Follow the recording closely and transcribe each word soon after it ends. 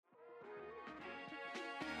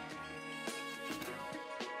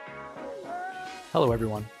Hello,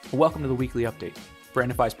 everyone. Welcome to the Weekly Update,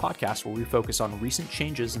 Brandify's podcast where we focus on recent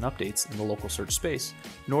changes and updates in the local search space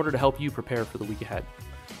in order to help you prepare for the week ahead.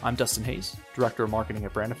 I'm Dustin Hayes, Director of Marketing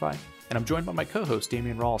at Brandify, and I'm joined by my co-host,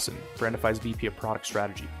 Damian Rawlson, Brandify's VP of Product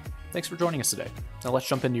Strategy. Thanks for joining us today. Now let's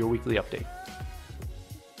jump into your weekly update.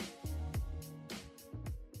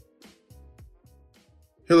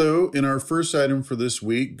 Hello. In our first item for this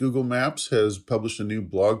week, Google Maps has published a new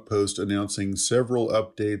blog post announcing several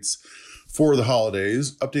updates for the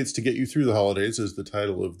holidays. Updates to get you through the holidays is the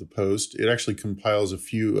title of the post. It actually compiles a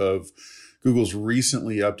few of Google's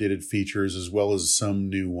recently updated features as well as some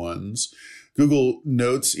new ones. Google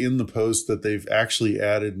notes in the post that they've actually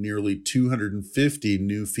added nearly 250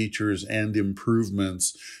 new features and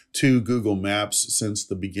improvements to Google Maps since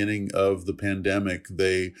the beginning of the pandemic.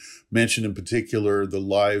 They mention in particular the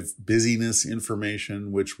live busyness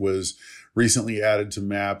information, which was recently added to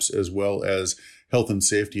Maps, as well as health and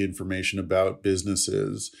safety information about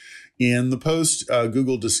businesses. In the post,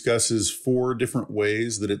 Google discusses 4 different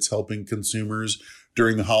ways that it's helping consumers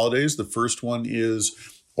during the holidays. The first one is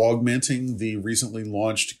augmenting the recently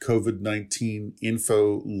launched COVID-19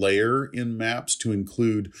 info layer in Maps to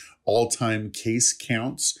include all-time case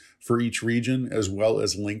counts for each region, as well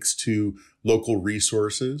as links to local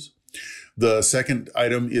resources. The second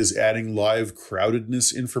item is adding live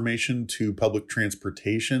crowdedness information to public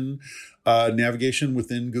transportation navigation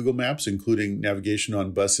within Google Maps, including navigation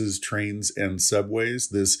on buses, trains, and subways.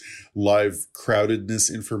 This live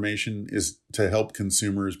crowdedness information is to help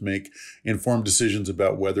consumers make informed decisions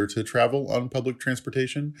about whether to travel on public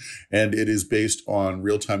transportation, and it is based on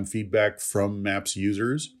real-time feedback from Maps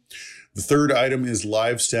users. The third item is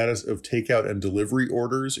live status of takeout and delivery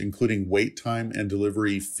orders, including wait time and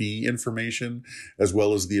delivery fee information, as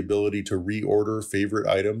well as the ability to reorder favorite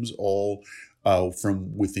items, all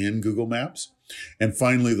from within Google Maps. And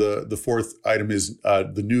finally, the fourth item is a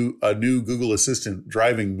new Google Assistant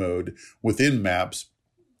driving mode within Maps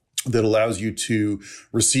that allows you to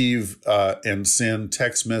receive and send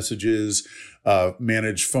text messages,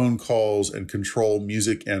 manage phone calls, and control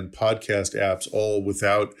music and podcast apps, all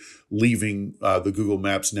without leaving the Google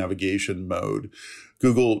Maps navigation mode.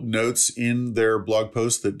 Google notes in their blog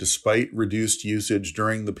post that despite reduced usage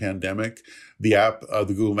during the pandemic,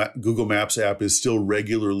 the Google Maps app is still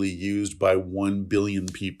regularly used by 1 billion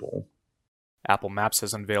people. Apple Maps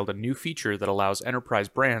has unveiled a new feature that allows enterprise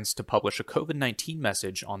brands to publish a COVID-19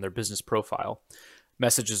 message on their business profile.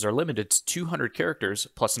 Messages are limited to 200 characters,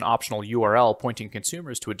 plus an optional URL pointing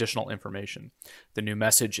consumers to additional information. The new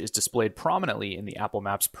message is displayed prominently in the Apple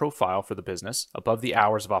Maps profile for the business, above the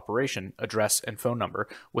hours of operation, address, and phone number,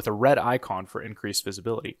 with a red icon for increased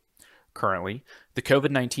visibility. Currently, the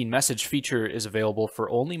COVID-19 message feature is available for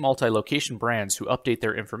only multi-location brands who update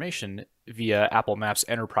their information via Apple Maps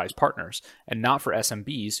Enterprise partners, and not for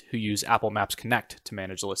SMBs who use Apple Maps Connect to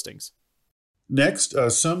manage listings. Next,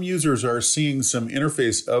 some users are seeing some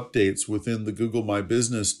interface updates within the Google My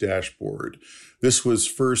Business dashboard. This was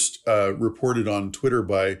first reported on Twitter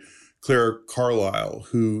by Claire Carlisle,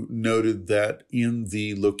 who noted that in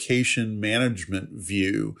the location management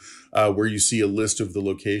view, where you see a list of the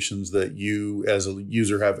locations that you as a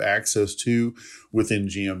user have access to within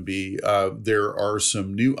GMB, there are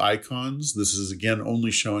some new icons. This is, again,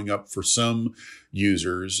 only showing up for some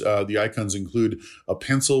users. The icons include a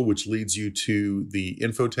pencil, which leads you to the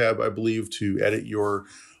info tab, I believe, to edit your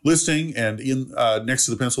listing, and in next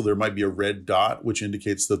to the pencil there might be a red dot, which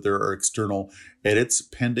indicates that there are external edits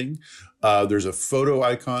pending. There's a photo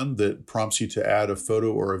icon that prompts you to add a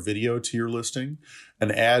photo or a video to your listing, an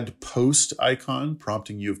add post icon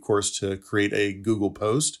prompting you, of course, to create a Google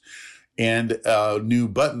post, and a new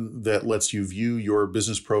button that lets you view your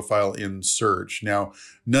business profile in search. Now,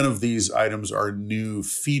 none of these items are new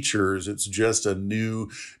features. It's just a new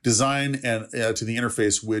design and to the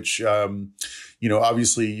interface, which,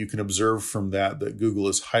 obviously you can observe from that Google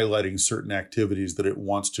is highlighting certain activities that it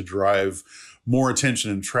wants to drive more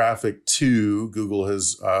attention and traffic to. Google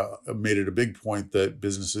has made it a big point that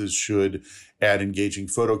businesses should add engaging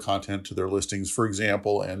photo content to their listings, for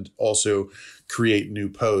example, and also create new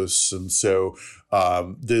posts. And so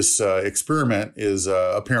this experiment is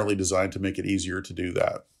apparently designed to make it easier to do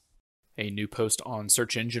that. A new post on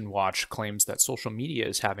Search Engine Watch claims that social media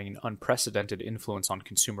is having an unprecedented influence on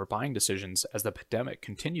consumer buying decisions as the pandemic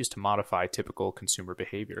continues to modify typical consumer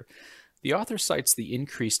behavior. The author cites the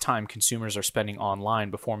increased time consumers are spending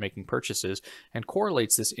online before making purchases and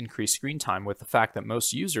correlates this increased screen time with the fact that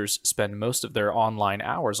most users spend most of their online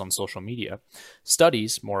hours on social media.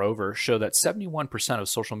 Studies, moreover, show that 71% of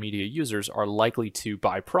social media users are likely to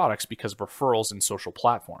buy products because of referrals in social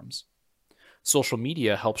platforms. Social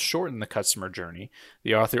media helps shorten the customer journey.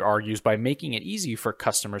 The author argues by making it easy for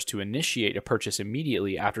customers to initiate a purchase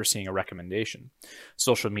immediately after seeing a recommendation.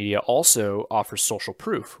 Social media also offers social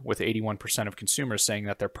proof, with 81% of consumers saying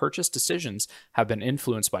that their purchase decisions have been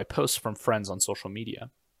influenced by posts from friends on social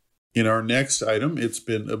media. In our next item, it's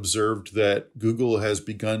been observed that Google has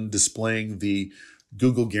begun displaying the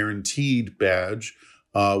Google Guaranteed badge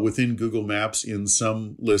within Google Maps in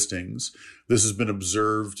some listings. This has been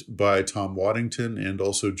observed by Tom Waddington and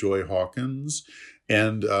also Joy Hawkins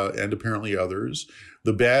and apparently others.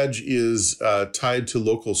 The badge is tied to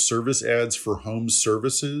local service ads for home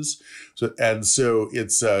services. So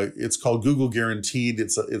it's called Google Guaranteed.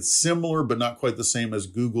 It's similar, but not quite the same as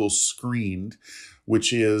Google Screened,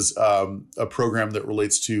 which is a program that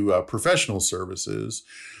relates to professional services.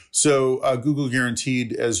 So Google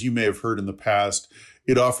Guaranteed, as you may have heard in the past,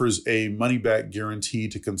 it offers a money-back guarantee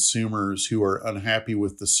to consumers who are unhappy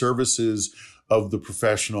with the services of the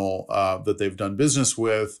professional that they've done business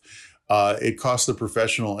with. It costs the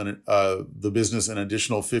professional and the business an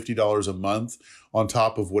additional $50 a month on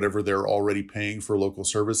top of whatever they're already paying for local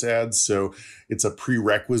service ads. So it's a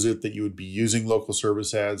prerequisite that you would be using local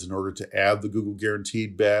service ads in order to add the Google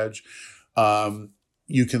Guaranteed badge.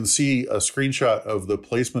 You can see a screenshot of the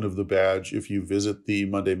placement of the badge if you visit the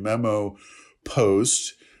Monday Memo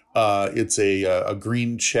post. It's a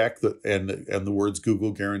green check and the words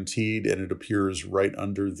Google Guaranteed, and it appears right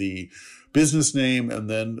under the business name. And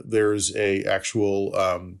then there's a actual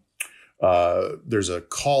there's a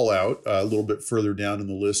call out a little bit further down in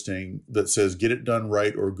the listing that says "Get it done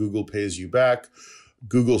right, or Google pays you back."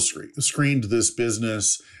 Google screened this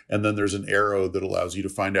business, and then there's an arrow that allows you to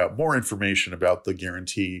find out more information about the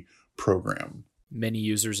guarantee program. Many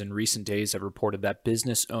users in recent days have reported that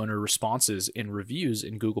business owner responses in reviews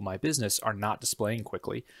in Google My Business are not displaying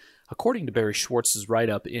quickly. According to Barry Schwartz's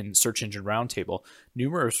write-up in Search Engine Roundtable,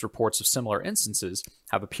 numerous reports of similar instances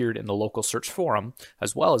have appeared in the local search forum,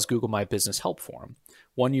 as well as Google My Business Help forum.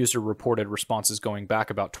 One user reported responses going back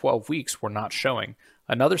about 12 weeks were not showing.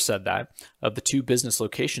 Another said that, of the 2 business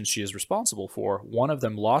locations she is responsible for, one of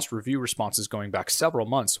them lost review responses going back several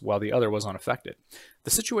months while the other was unaffected.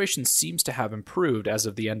 The situation seems to have improved as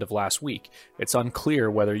of the end of last week. It's unclear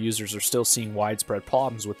whether users are still seeing widespread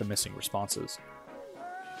problems with the missing responses.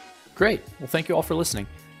 Great. Well, thank you all for listening.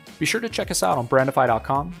 Be sure to check us out on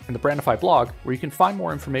Brandify.com and the Brandify blog, where you can find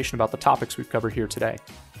more information about the topics we've covered here today.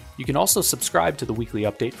 You can also subscribe to the weekly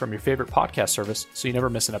update from your favorite podcast service so you never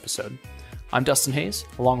miss an episode. I'm Dustin Hayes,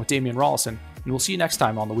 along with Damian Rollison, and we'll see you next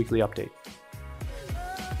time on the Weekly Update.